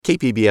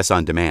KPBS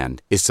On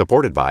Demand is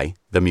supported by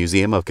the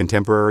Museum of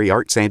Contemporary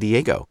Art San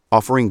Diego,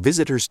 offering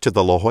visitors to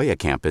the La Jolla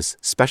campus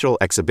special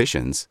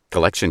exhibitions,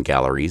 collection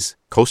galleries,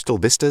 coastal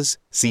vistas,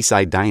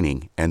 seaside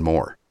dining, and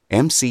more.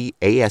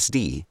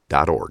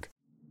 mcasd.org.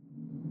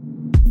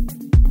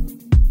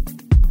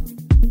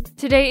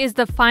 Today is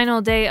the final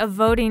day of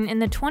voting in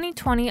the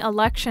 2020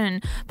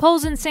 election.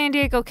 Polls in San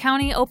Diego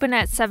County open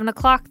at 7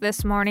 o'clock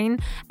this morning.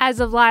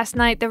 As of last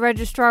night, the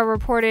registrar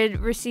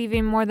reported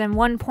receiving more than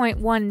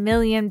 1.1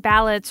 million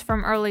ballots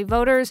from early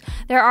voters.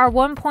 There are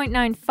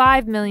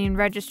 1.95 million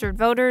registered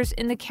voters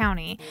in the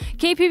county.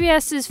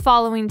 KPBS is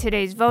following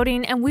today's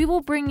voting, and we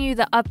will bring you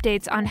the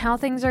updates on how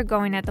things are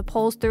going at the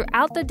polls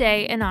throughout the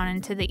day and on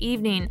into the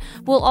evening.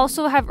 We'll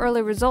also have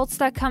early results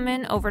that come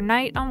in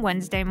overnight on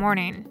Wednesday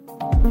morning.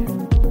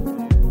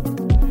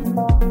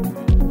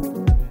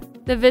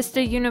 The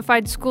Vista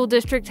Unified School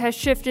District has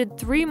shifted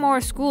 3 more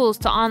schools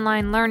to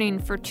online learning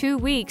for 2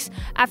 weeks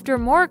after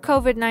more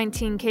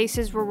COVID-19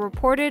 cases were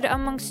reported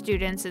among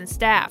students and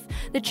staff.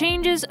 The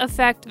changes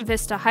affect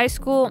Vista High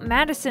School,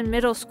 Madison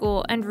Middle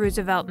School, and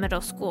Roosevelt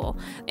Middle School.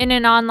 In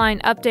an online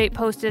update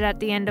posted at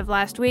the end of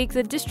last week,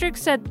 the district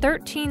said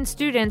 13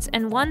 students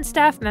and 1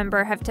 staff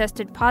member have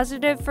tested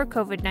positive for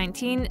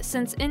COVID-19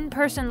 since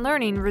in-person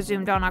learning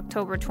resumed on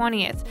October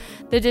 20th.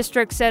 The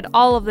district said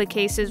all of the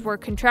cases were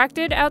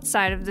contracted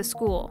outside of the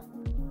school.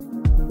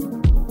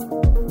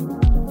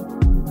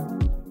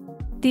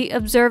 The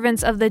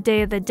observance of the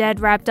Day of the Dead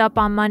wrapped up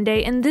on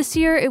Monday, and this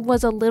year it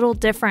was a little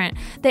different.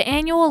 The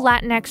annual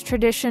Latinx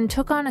tradition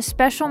took on a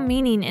special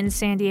meaning in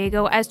San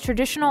Diego as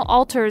traditional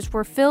altars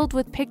were filled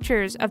with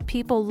pictures of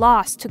people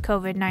lost to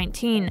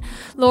COVID-19.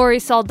 Lori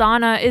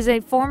Saldana is a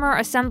former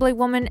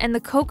assemblywoman and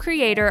the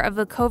co-creator of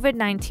the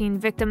COVID-19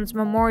 Victims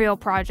Memorial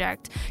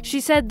Project.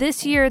 She said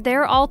this year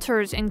their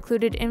altars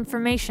included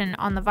information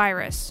on the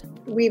virus.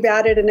 We've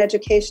added an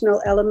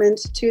educational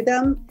element to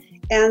them.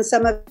 And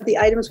some of the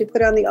items we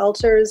put on the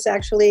altars,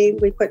 actually,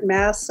 we put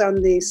masks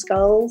on the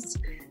skulls.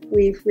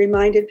 We've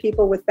reminded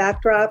people with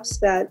backdrops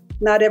that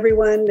not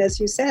everyone, as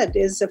you said,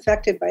 is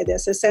affected by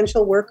this.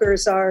 Essential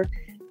workers are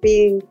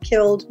being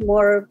killed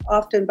more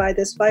often by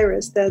this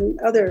virus than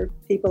other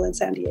people in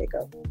San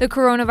Diego. The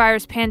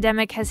coronavirus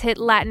pandemic has hit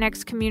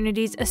Latinx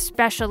communities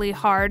especially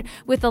hard,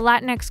 with the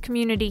Latinx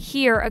community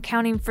here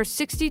accounting for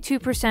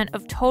 62%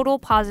 of total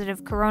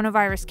positive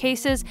coronavirus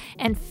cases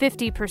and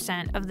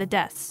 50% of the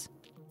deaths.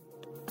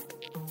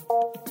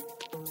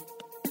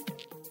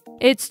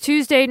 It's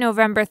Tuesday,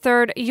 November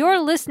 3rd. You're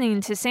listening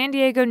to San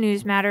Diego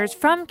News Matters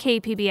from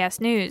KPBS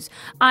News.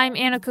 I'm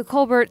Annika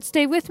Colbert.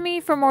 Stay with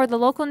me for more of the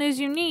local news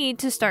you need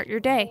to start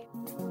your day.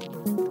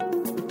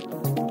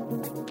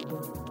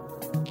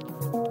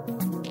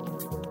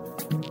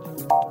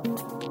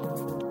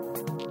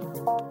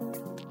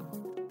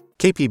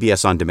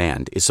 KPBS On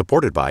Demand is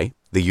supported by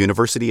the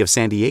University of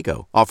San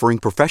Diego, offering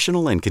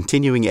professional and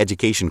continuing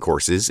education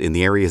courses in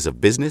the areas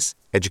of business,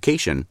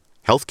 education,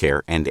 healthcare,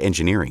 and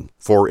engineering.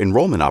 For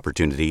enrollment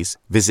opportunities,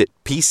 visit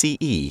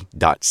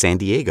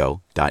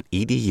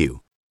pce.sandiego.edu.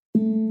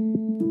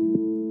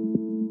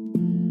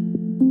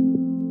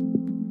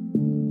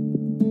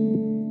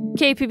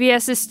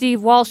 KPBS's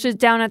Steve Walsh is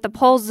down at the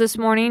polls this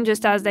morning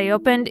just as they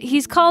opened.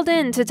 He's called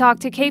in to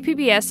talk to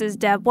KPBS's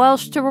Deb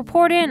Welsh to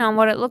report in on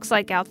what it looks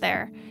like out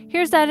there.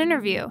 Here's that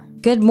interview.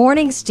 Good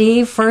morning,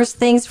 Steve. First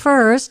things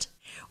first.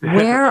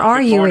 Where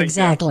are you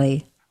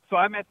exactly? So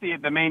I'm at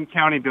the main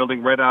county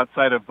building right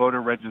outside of voter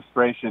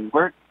registration.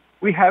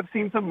 We have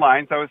seen some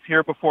lines. I was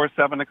here before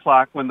 7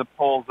 o'clock when the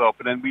polls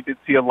opened, and we did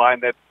see a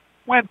line that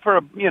went for,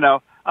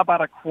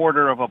 about a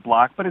quarter of a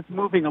block, but it's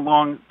moving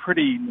along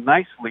pretty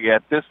nicely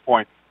at this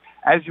point.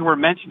 As you were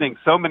mentioning,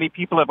 so many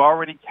people have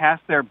already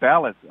cast their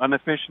ballots.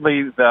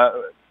 Unofficially,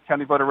 the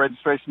county voter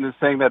registration is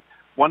saying that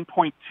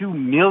 1.2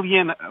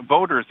 million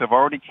voters have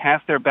already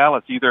cast their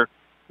ballots, either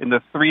in the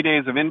 3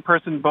 days of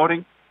in-person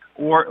voting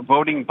or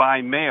voting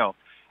by mail.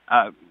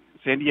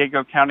 San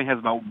Diego County has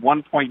about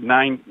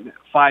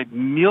 1.95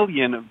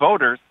 million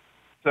voters,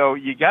 so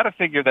you got to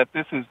figure that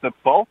this is the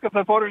bulk of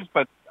the voters,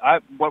 but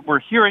what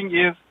we're hearing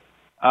is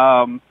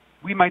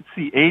we might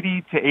see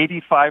 80 to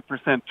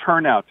 85%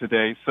 turnout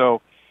today,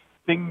 so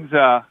things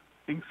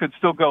could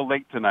still go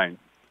late tonight.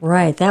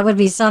 Right, that would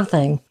be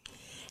something.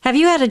 Have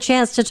you had a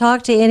chance to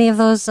talk to any of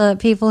those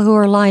people who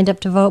are lined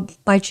up to vote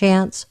by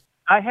chance?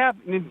 I have,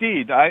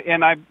 indeed.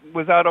 I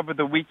was out over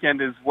the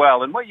weekend as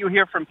well. And what you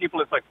hear from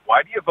people is like,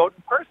 why do you vote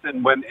in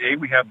person when, A,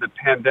 we have the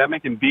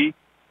pandemic, and B,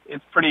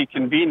 it's pretty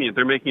convenient.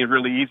 They're making it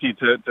really easy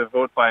to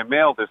vote by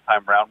mail this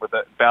time around with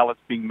the ballots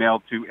being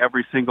mailed to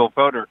every single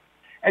voter.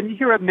 And you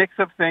hear a mix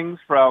of things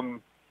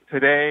from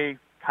today,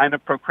 kind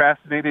of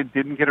procrastinated,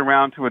 didn't get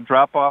around to a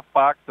drop-off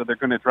box, so they're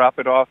going to drop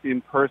it off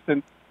in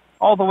person,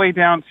 all the way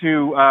down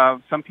to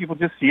some people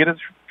just see it as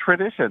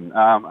tradition.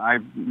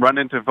 I've run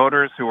into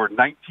voters who are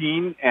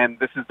 19, and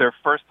this is their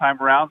first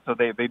time around, so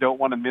they don't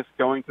want to miss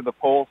going to the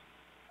polls.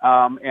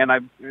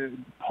 And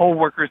poll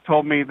workers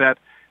told me that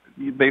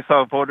they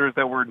saw voters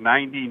that were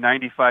 90,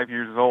 95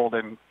 years old,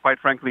 and quite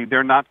frankly,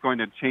 they're not going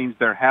to change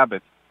their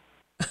habits.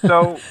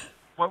 So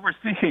what we're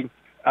seeing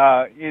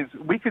is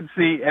we could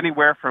see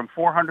anywhere from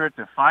 400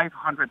 to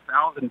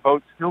 500,000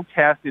 votes still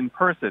cast in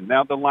person.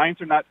 Now, the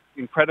lines are not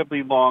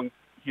incredibly long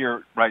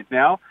here right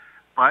now,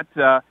 but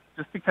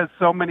just because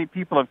so many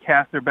people have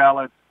cast their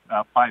ballots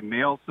by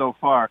mail so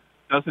far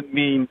doesn't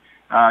mean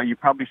you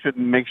probably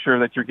shouldn't make sure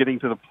that you're getting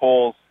to the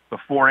polls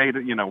before 8,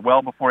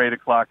 well before 8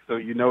 o'clock, so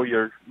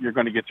you're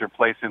going to get your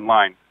place in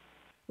line.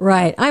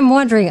 Right. I'm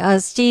wondering,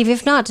 Steve,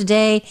 if not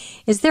today,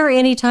 is there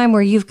any time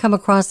where you've come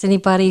across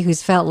anybody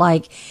who's felt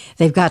like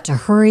they've got to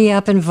hurry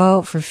up and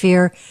vote for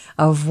fear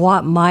of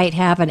what might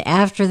happen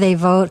after they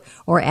vote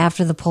or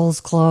after the polls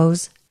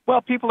close?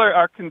 Well, people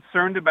are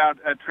concerned about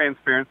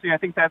transparency. I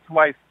think that's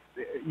why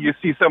you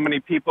see so many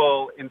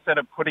people, instead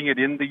of putting it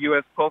in the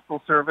U.S.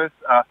 Postal Service,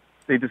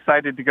 they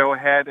decided to go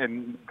ahead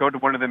and go to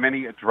one of the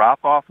many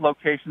drop-off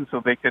locations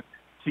so they could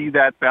see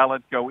that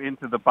ballot go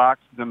into the box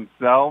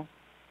themselves.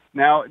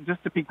 Now,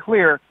 just to be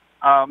clear,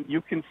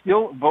 you can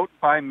still vote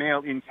by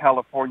mail in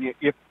California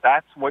if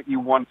that's what you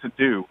want to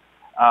do.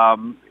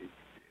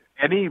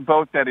 Any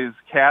vote that is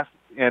cast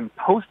and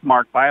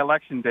postmarked by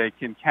Election Day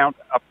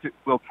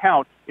will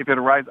count if it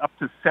arrives up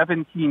to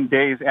 17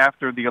 days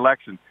after the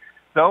election.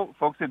 So,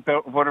 folks at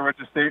voter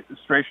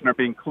registration are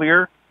being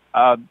clear.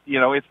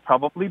 It's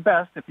probably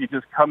best if you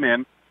just come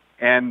in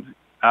and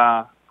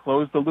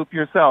close the loop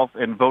yourself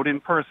and vote in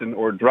person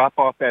or drop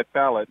off that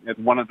ballot at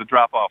one of the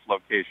drop-off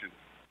locations.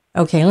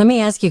 Okay, let me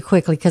ask you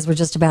quickly, because we're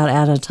just about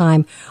out of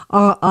time.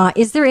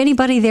 Is there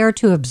anybody there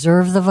to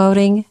observe the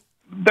voting?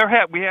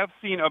 We have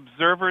seen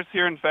observers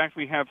here. In fact,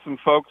 we have some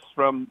folks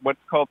from what's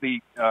called the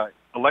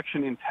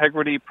Election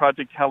Integrity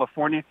Project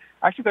California.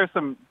 Actually, there's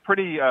some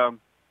pretty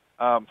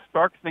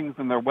stark things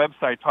on their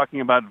website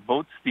talking about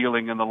vote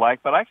stealing and the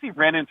like, but I actually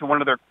ran into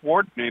one of their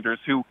coordinators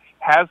who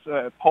has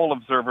poll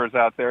observers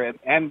out there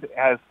and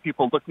has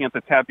people looking at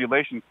the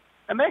tabulation.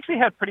 And they actually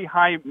had pretty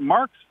high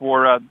marks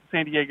for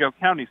San Diego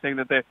County, saying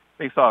that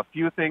they saw a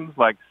few things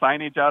like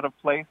signage out of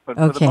place, but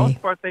for the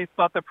most part, they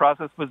thought the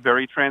process was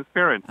very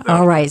transparent. So,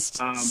 all right.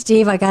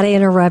 Steve, I got to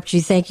interrupt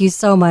you. Thank you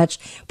so much.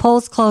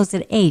 Polls close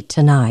at 8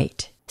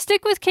 tonight.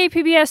 Stick with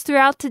KPBS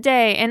throughout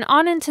today and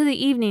on into the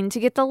evening to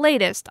get the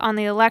latest on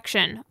the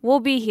election.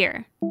 We'll be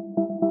here.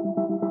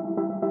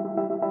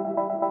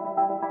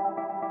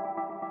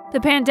 The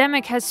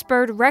pandemic has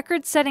spurred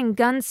record-setting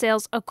gun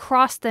sales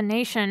across the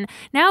nation.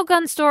 Now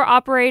gun store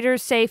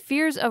operators say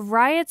fears of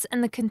riots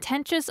and the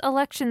contentious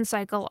election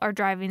cycle are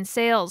driving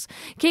sales.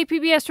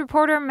 KPBS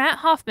reporter Matt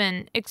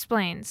Hoffman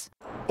explains.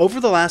 Over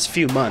the last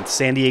few months,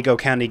 San Diego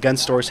County gun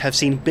stores have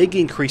seen big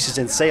increases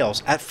in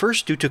sales, at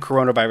first due to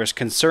coronavirus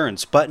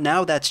concerns, but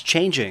now that's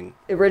changing.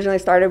 It originally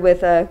started with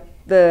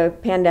the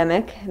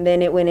pandemic, and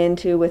then it went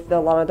into with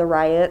a lot of the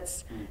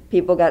riots.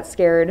 People got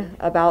scared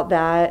about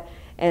that.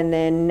 And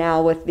then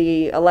now with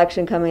the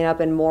election coming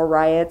up and more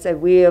riots,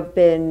 we have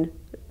been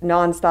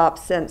nonstop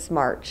since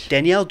March.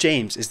 Danielle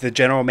James is the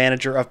general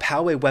manager of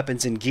Poway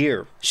Weapons and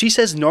Gear. She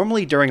says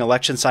normally during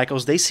election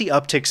cycles they see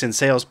upticks in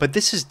sales, but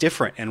this is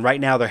different, and right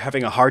now they're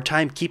having a hard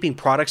time keeping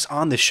products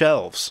on the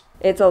shelves.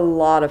 It's a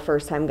lot of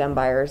first-time gun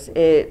buyers.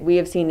 We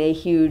have seen a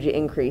huge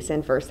increase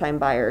in first-time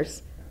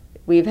buyers.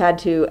 We've had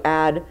to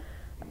add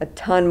a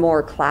ton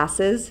more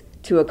classes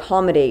to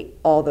accommodate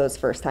all those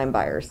first-time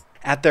buyers.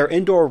 At their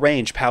indoor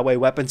range, Poway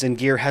Weapons and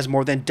Gear has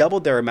more than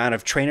doubled their amount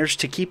of trainers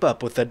to keep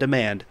up with the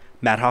demand.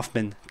 Matt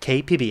Hoffman,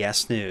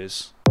 KPBS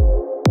News.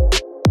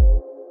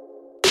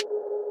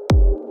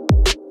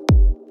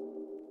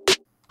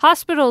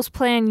 Hospitals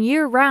plan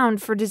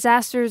year-round for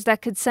disasters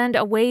that could send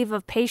a wave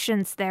of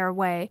patients their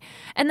way,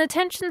 and the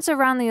tensions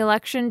around the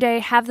election day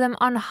have them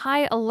on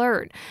high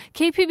alert.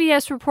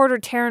 KPBS reporter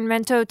Taryn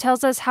Mento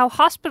tells us how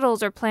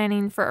hospitals are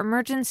planning for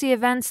emergency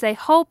events they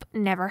hope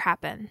never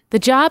happen. The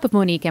job of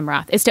Monique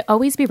Imroth is to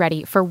always be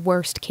ready for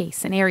worst-case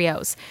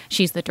scenarios.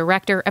 She's the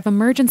director of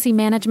emergency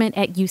management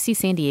at UC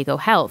San Diego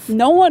Health.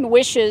 No one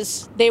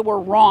wishes they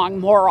were wrong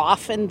more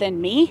often than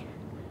me,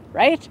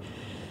 right?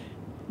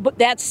 But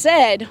that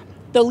said,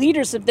 the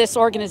leaders of this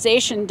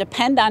organization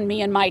depend on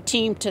me and my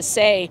team to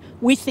say,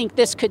 we think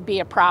this could be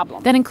a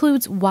problem. That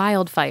includes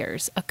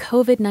wildfires, a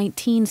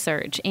COVID-19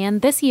 surge,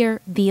 and this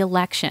year, the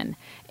election.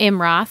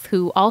 Imroth,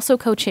 who also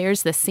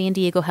co-chairs the San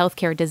Diego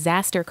Healthcare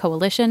Disaster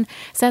Coalition,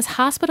 says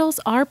hospitals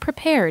are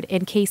prepared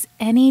in case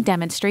any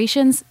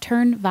demonstrations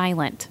turn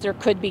violent. There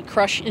could be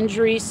crush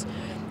injuries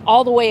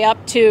all the way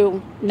up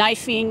to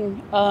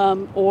knifing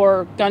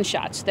or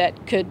gunshots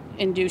that could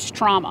induce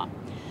trauma.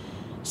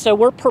 So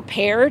we're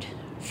prepared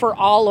for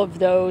all of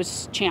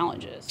those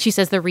challenges. She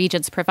says the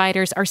region's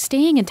providers are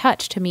staying in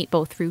touch to meet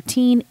both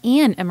routine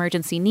and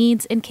emergency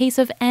needs in case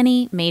of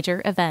any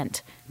major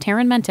event.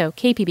 Taryn Mento,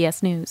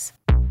 KPBS News.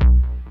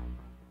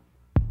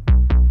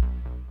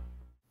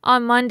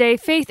 On Monday,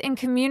 faith and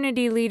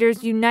community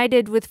leaders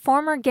united with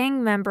former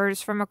gang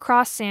members from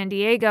across San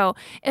Diego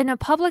in a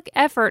public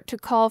effort to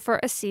call for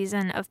a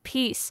season of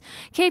peace.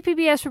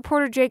 KPBS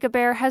reporter Jacob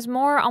Baer has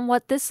more on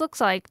what this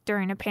looks like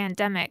during a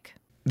pandemic.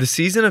 The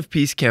Season of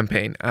Peace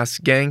campaign asks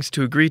gangs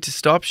to agree to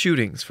stop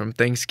shootings from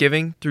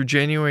Thanksgiving through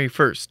January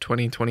 1st,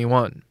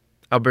 2021.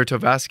 Alberto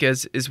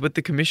Vasquez is with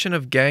the Commission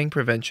of Gang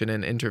Prevention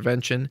and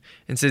Intervention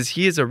and says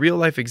he is a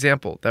real-life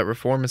example that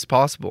reform is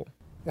possible.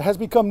 It has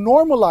become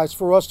normalized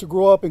for us to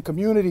grow up in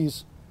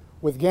communities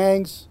with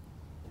gangs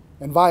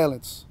and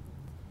violence.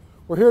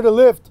 We're here to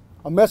lift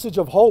a message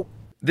of hope.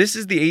 This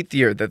is the 8th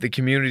year that the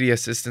Community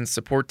Assistance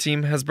Support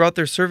Team has brought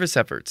their service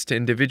efforts to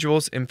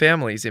individuals and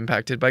families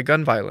impacted by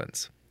gun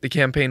violence. The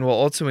campaign will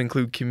also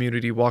include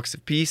community walks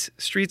of peace,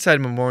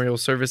 street-side memorial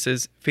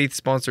services,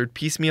 faith-sponsored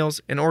peace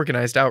meals, and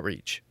organized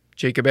outreach.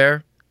 Jacob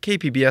Ayer,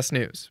 KPBS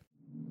News.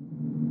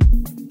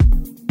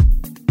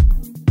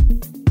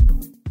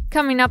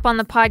 Coming up on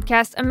the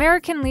podcast,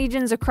 American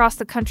Legions across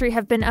the country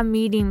have been a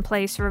meeting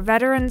place for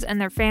veterans and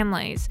their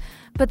families.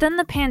 But then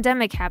the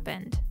pandemic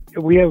happened.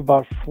 We have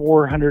about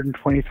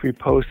 423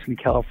 posts in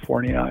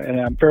California,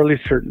 and I'm fairly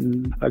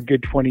certain a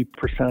good 20%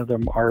 of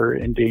them are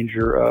in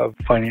danger of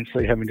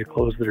financially having to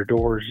close their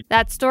doors.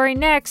 That story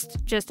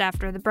next, just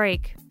after the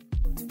break.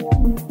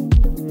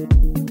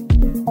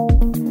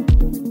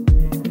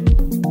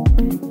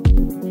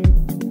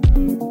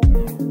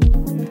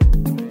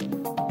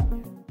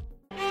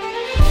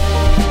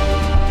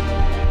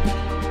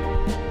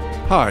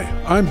 Hi,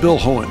 I'm Bill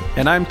Hohen.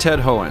 And I'm Ted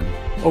Hohen.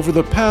 Over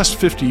the past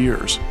 50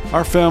 years,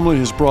 our family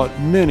has brought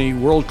many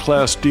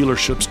world-class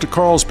dealerships to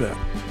Carlsbad,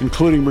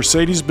 including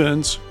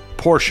Mercedes-Benz,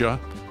 Porsche,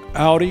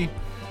 Audi,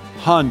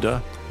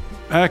 Honda,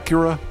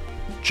 Acura,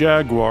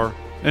 Jaguar,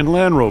 and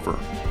Land Rover.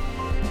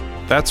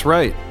 That's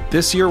right.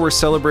 This year we're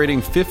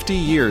celebrating 50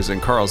 years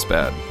in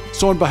Carlsbad.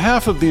 So on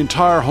behalf of the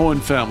entire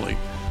Hohen family,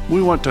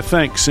 we want to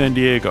thank San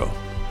Diego.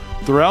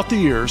 Throughout the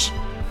years,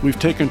 we've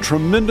taken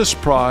tremendous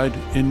pride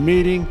in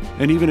meeting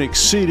and even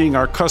exceeding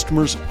our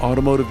customers'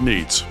 automotive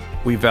needs.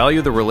 We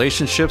value the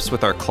relationships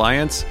with our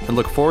clients and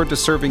look forward to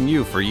serving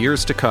you for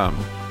years to come.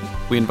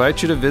 We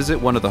invite you to visit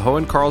one of the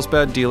Hohen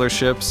Carlsbad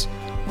dealerships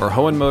or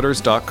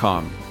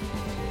hohenmotors.com.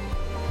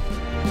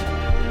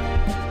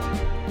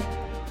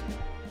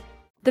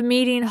 The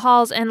meeting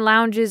halls and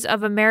lounges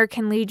of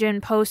American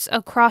Legion posts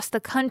across the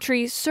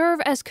country serve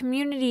as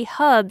community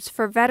hubs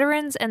for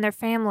veterans and their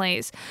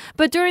families.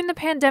 But during the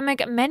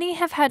pandemic, many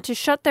have had to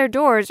shut their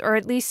doors or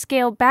at least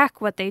scale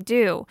back what they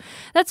do.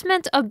 That's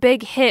meant a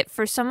big hit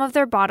for some of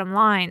their bottom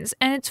lines,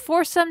 and it's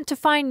forced them to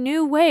find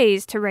new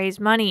ways to raise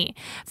money.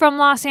 From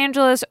Los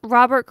Angeles,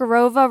 Robert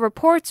Garova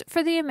reports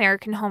for the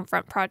American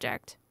Homefront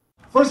Project.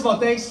 First of all,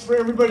 thanks for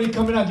everybody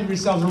coming out. Give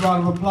yourselves a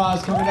round of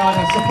applause coming out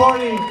and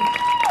supporting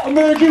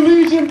American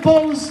Legion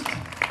Post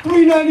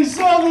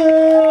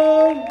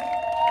 397!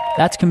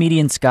 That's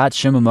comedian Scott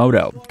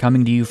Shimamoto,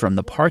 coming to you from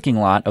the parking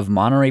lot of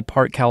Monterey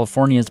Park,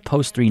 California's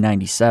Post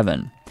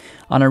 397.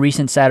 On a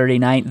recent Saturday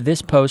night,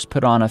 this post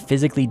put on a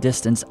physically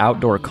distanced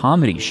outdoor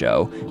comedy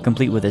show,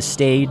 complete with a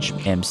stage,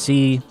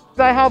 MC.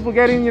 I help with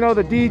getting, the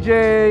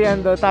DJ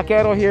and the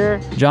taquero here.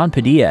 John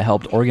Padilla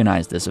helped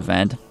organize this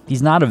event.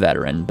 He's not a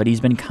veteran, but he's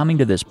been coming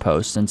to this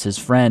post since his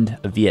friend,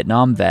 a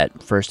Vietnam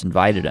vet, first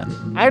invited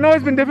him. I know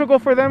it's been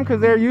difficult for them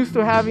because they're used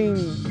to having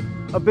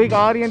a big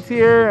audience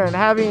here and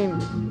having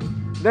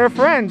their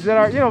friends that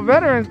are,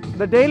 veterans.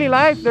 The daily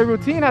life, their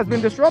routine has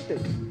been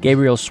disrupted.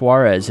 Gabriel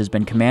Suarez has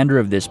been commander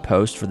of this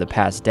post for the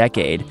past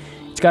decade.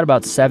 It's got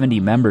about 70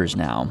 members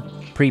now.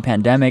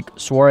 Pre-pandemic,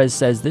 Suarez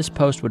says this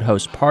post would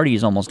host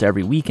parties almost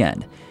every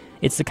weekend.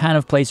 It's the kind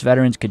of place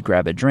veterans could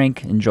grab a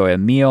drink, enjoy a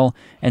meal,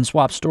 and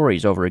swap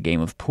stories over a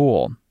game of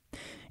pool.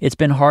 It's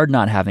been hard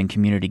not having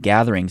community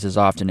gatherings as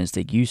often as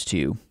they used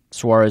to.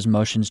 Suarez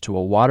motions to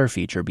a water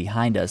feature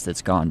behind us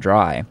that's gone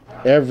dry.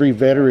 Every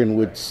veteran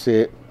would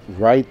sit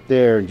right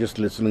there and just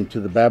listening to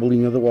the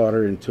babbling of the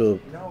water until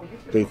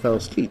they fell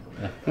asleep.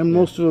 And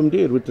most of them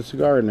did with the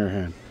cigar in their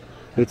hand.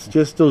 It's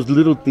just those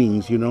little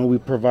things, we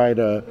provide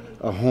a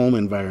home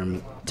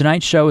environment.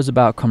 Tonight's show is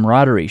about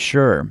camaraderie,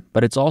 sure,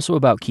 but it's also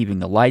about keeping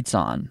the lights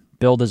on.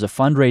 Billed as a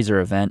fundraiser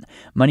event,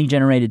 money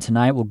generated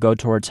tonight will go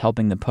towards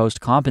helping the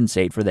Post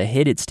compensate for the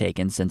hit it's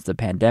taken since the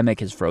pandemic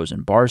has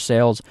frozen bar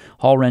sales,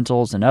 hall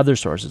rentals, and other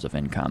sources of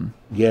income.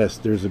 Yes,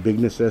 there's a big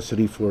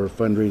necessity for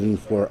fundraising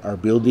for our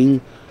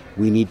building.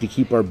 We need to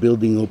keep our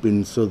building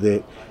open so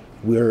that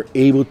we're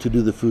able to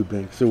do the food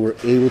bank, so we're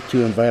able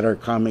to invite our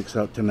comics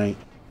out tonight.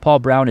 Paul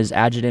Brown is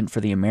adjutant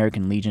for the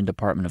American Legion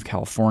Department of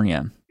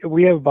California.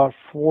 We have about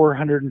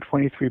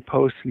 423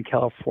 posts in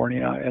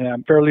California, and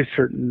I'm fairly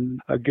certain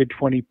a good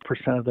 20%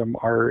 of them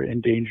are in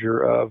danger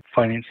of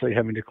financially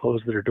having to close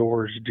their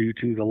doors due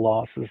to the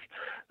losses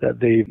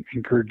that they've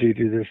incurred due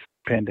to this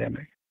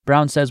pandemic.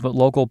 Brown says what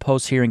local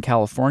posts here in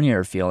California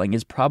are feeling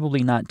is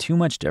probably not too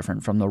much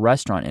different from the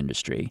restaurant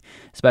industry,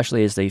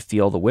 especially as they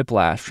feel the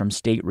whiplash from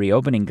state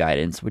reopening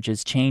guidance, which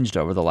has changed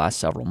over the last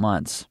several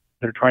months.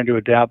 They're trying to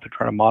adapt, they're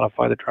trying to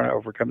modify, they're trying to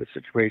overcome the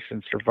situation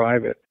and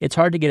survive it. It's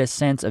hard to get a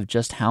sense of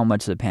just how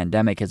much the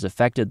pandemic has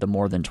affected the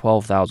more than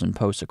 12,000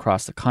 posts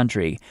across the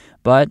country,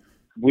 but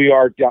we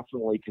are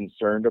definitely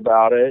concerned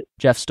about it.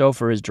 Jeff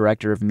Stouffer is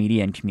Director of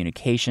Media and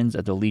Communications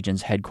at the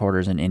Legion's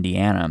headquarters in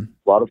Indiana.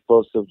 A lot of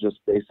posts have just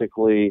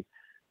basically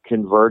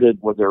converted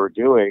what they were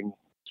doing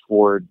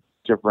toward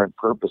different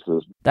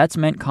purposes. That's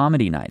meant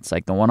comedy nights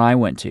like the one I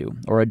went to,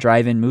 or a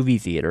drive-in movie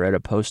theater at a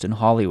post in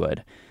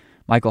Hollywood.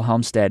 Michael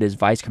Helmstead is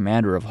vice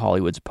commander of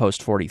Hollywood's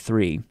Post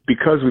 43.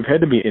 Because we've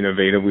had to be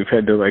innovative, we've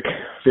had to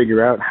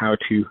figure out how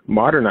to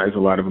modernize a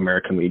lot of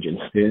American Legions.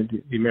 The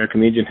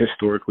American Legion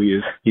historically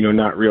is,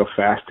 not real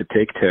fast to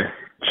take to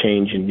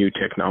change in new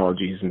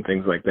technologies and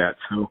things like that.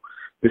 So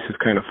this has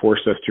kind of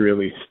forced us to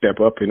really step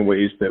up in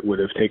ways that would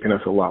have taken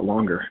us a lot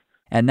longer.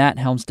 And that,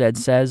 Helmstead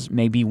says,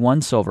 may be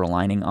one silver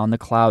lining on the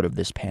cloud of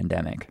this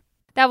pandemic.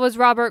 That was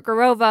Robert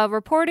Garova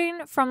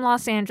reporting from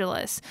Los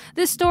Angeles.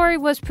 This story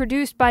was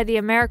produced by the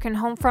American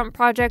Homefront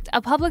Project,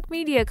 a public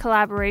media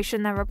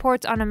collaboration that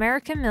reports on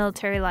American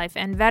military life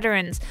and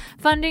veterans.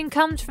 Funding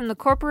comes from the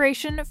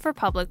Corporation for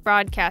Public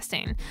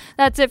Broadcasting.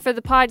 That's it for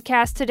the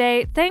podcast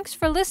today. Thanks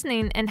for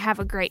listening and have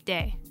a great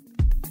day.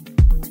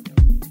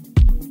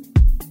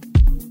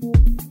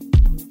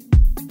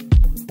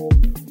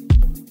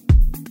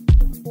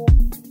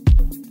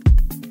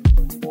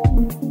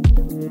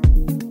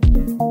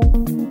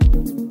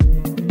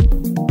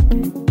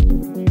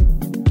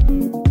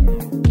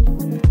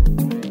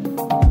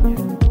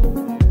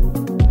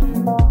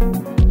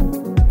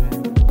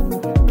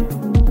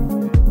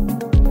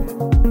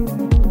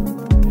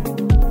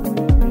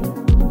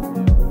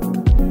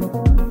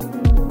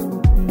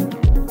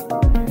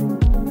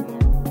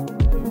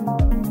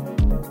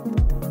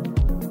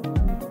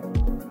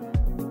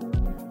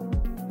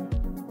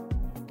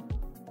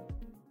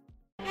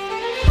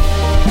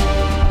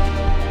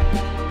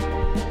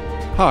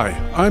 Hi,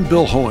 I'm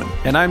Bill Hohen.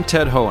 And I'm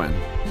Ted Hohen.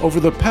 Over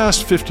the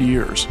past 50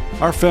 years,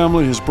 our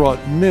family has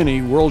brought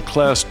many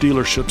world-class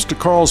dealerships to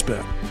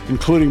Carlsbad,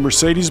 including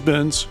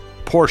Mercedes-Benz,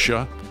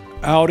 Porsche,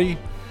 Audi,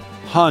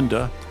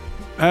 Honda,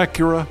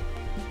 Acura,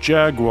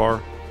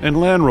 Jaguar, and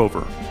Land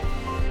Rover.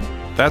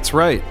 That's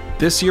right.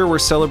 This year we're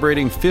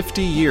celebrating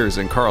 50 years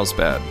in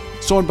Carlsbad.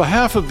 So on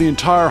behalf of the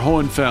entire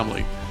Hohen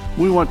family,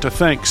 we want to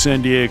thank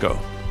San Diego.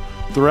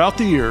 Throughout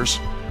the years,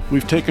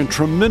 we've taken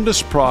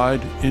tremendous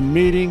pride in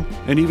meeting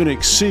and even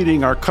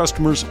exceeding our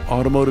customers'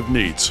 automotive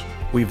needs.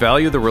 We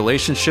value the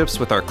relationships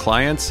with our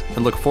clients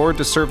and look forward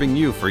to serving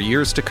you for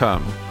years to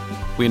come.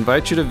 We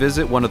invite you to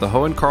visit one of the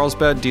Hohen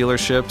Carlsbad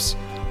dealerships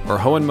or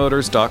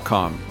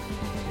hohenmotors.com.